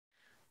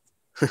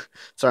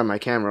Sorry, my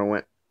camera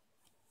went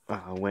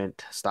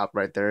stopped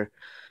right there.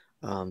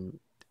 Um,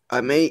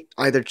 I may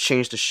either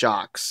change the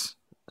shocks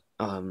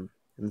and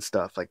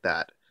stuff like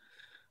that.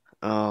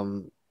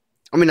 Um,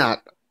 I mean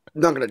not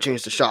gonna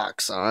change the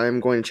shocks. I'm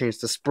going to change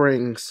the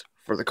springs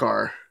for the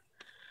car.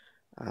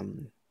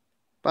 Um,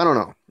 but I don't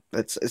know.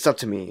 It's up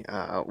to me.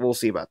 We'll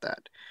see about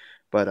that.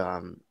 But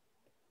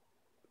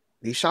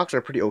these shocks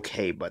are pretty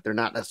okay, but they're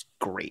not as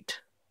great.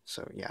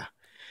 So yeah.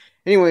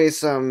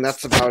 Anyways,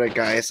 that's about it,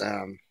 guys.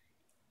 I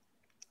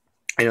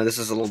know this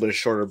is a little bit of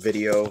shorter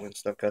video and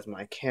stuff because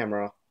my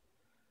camera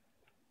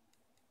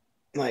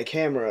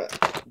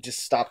just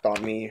stopped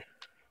on me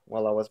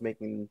while I was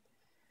making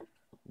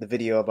the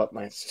video about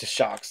my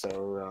shock.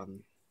 So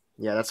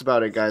yeah, that's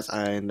about it, guys.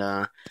 And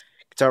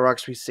Guitar Rock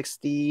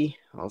 360.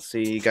 I'll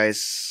see you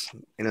guys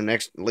in the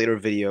next later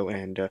video.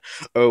 And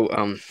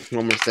one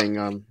more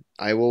thing.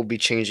 I will be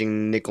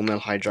changing nickel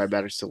metal hydride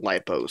batteries to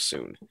LiPo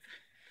soon.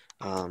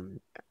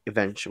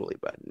 Eventually,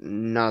 but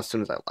not as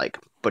soon as I like.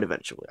 But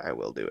eventually, I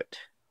will do it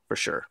for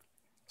sure.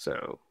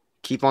 So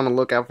keep on the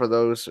lookout for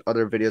those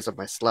other videos of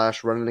my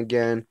Slash running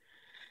again.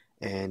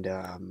 And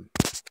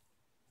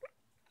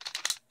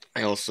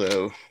I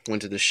also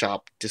went to the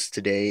shop just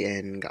today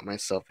and got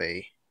myself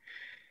a.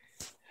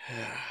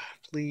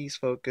 Please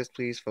focus,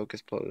 please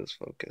focus, please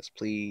focus,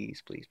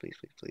 please, please, please,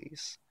 please,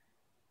 please.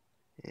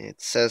 It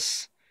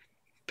says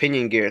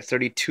pinion gear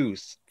 32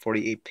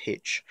 48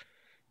 pitch.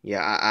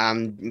 Yeah,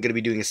 I'm gonna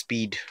be doing a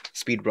speed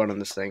run on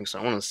this thing, so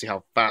I want to see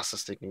how fast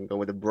this thing can go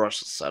with the brush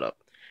setup.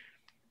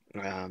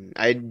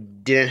 I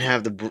didn't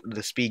have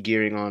the speed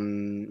gearing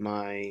on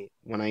my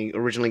when I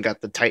originally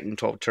got the Titan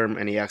 12 Term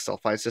and the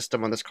XL5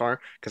 system on this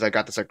car because I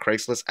got this at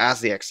Craigslist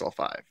as the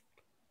XL5.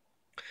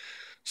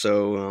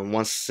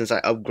 So since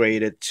I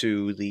upgraded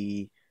to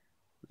the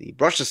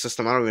brushless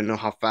system, I don't even know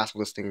how fast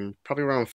will this thing. Probably around